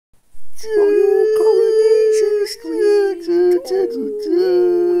Royal Coronation Street.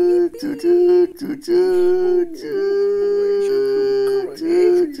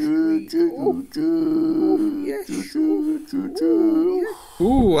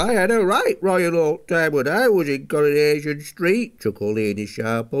 Ooh, I had a right royal old time when I was in Coronation Street, chuckled Lady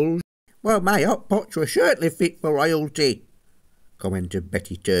Sharples. Well, my hot pots were certainly fit for royalty, commented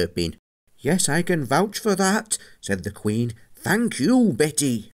Betty Turpin. Yes, I can vouch for that, said the Queen. Thank you,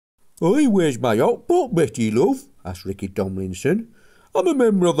 Betty. Aye, where's my hot pot, Betty, love? Asked Ricky Tomlinson. I'm a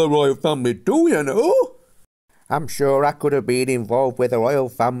member of the royal family too, you know. I'm sure I could have been involved with the royal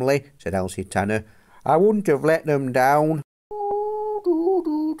family, said Elsie Tanner. I wouldn't have let them down.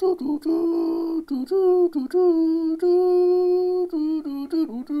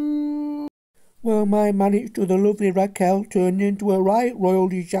 Well, my marriage to the lovely Raquel turned into a right royal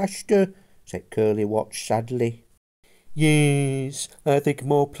disaster, said Curly Watch sadly. Yes, I think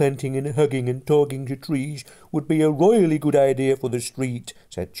more planting and hugging and talking to trees would be a royally good idea for the street,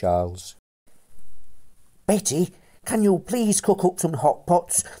 said Charles. Betty, can you please cook up some hot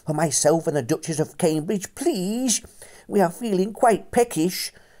pots for myself and the Duchess of Cambridge, please? We are feeling quite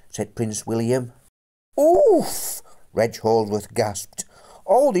peckish, said Prince William. Oof! Reg Holdsworth gasped.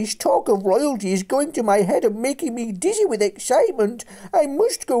 All this talk of royalty is going to my head and making me dizzy with excitement. I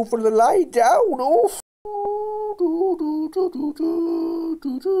must go for the lie down. Oof!